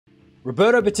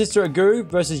Roberto Bautista Agut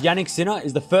versus Jannik Sinner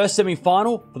is the first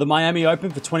semi-final for the Miami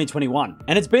Open for 2021.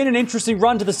 And it's been an interesting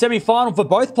run to the semi-final for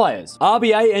both players.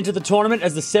 RBA entered the tournament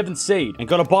as the 7th seed and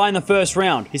got a bye in the first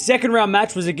round. His second round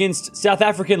match was against South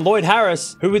African Lloyd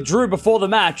Harris, who withdrew before the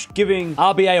match, giving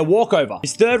RBA a walkover.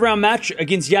 His third round match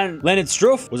against Jan Leonard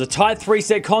Struff was a tight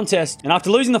 3-set contest, and after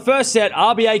losing the first set,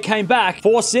 RBA came back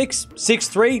 4-6,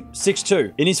 6-3,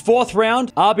 6-2. In his fourth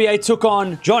round, RBA took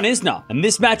on John Isner, and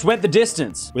this match went the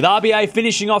distance, with RBA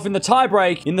finishing off in the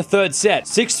tiebreak in the third set,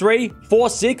 6-3,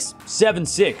 4-6,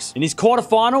 7-6. In his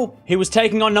quarterfinal, he was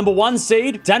taking on number 1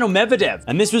 seed, Daniil Medvedev,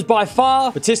 and this was by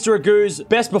far Bautista Agut's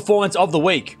best performance of the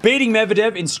week, beating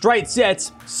Medvedev in straight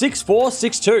sets, 6-4,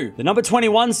 6-2. The number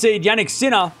 21 seed, Jannik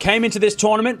Sinner, came into this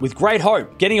tournament with great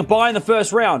hope, getting a bye in the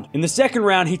first round. In the second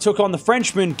round, he took on the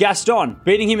Frenchman, Gaston,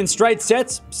 beating him in straight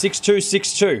sets, 6-2,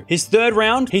 6-2. His third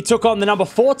round, he took on the number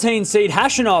 14 seed,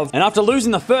 Khachanov, and after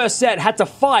losing the first set, had to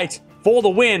fight for the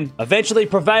win, eventually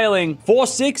prevailing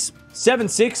 4-6,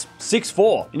 7-6,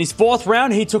 6-4. In his fourth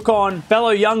round, he took on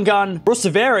fellow young gun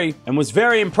Bruseveri and was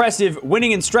very impressive,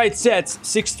 winning in straight sets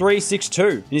 6-3,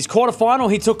 6-2. In his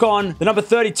quarterfinal, he took on the number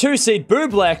 32 seed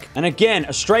Bublik, and again,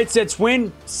 a straight sets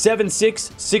win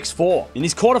 7-6, 6-4. In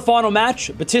his quarterfinal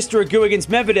match, Bautista Agut against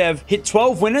Medvedev hit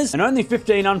 12 winners and only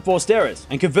 15 unforced errors,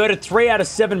 and converted 3 out of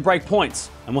 7 break points,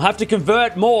 and will have to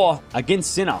convert more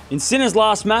against Sinner. In Sinner's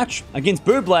last match against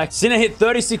Bublik, Sinner hit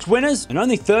 36 winners and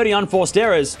only 30 unforced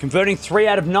errors, converting 3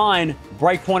 out of 9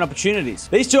 breakpoint opportunities.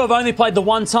 These two have only played the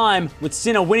one time, with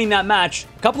Sinner winning that match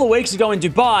a couple of weeks ago in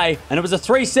Dubai, and it was a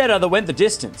 3-setter that went the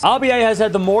distance. RBA has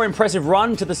had the more impressive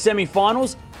run to the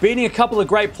semi-finals, beating a couple of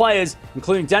great players,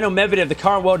 including Daniil Medvedev, the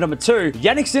current world number 2.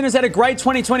 Jannik Sinner's had a great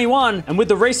 2021, and with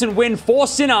the recent win for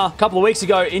Sinner a couple of weeks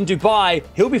ago in Dubai,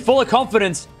 he'll be full of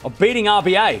confidence of beating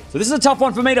RBA. So this is a tough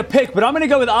one for me to pick, but I'm going to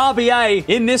go with RBA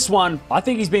in this one. I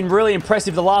think he's been really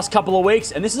impressive the last couple of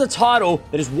weeks, and this is a title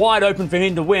that is wide open for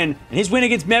him to win. And his win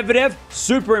against Medvedev,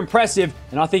 super impressive,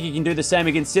 and I think he can do the same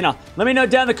against Sinner. Let me know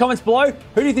down in the comments below,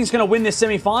 who do you think is going to win this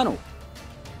semi-final?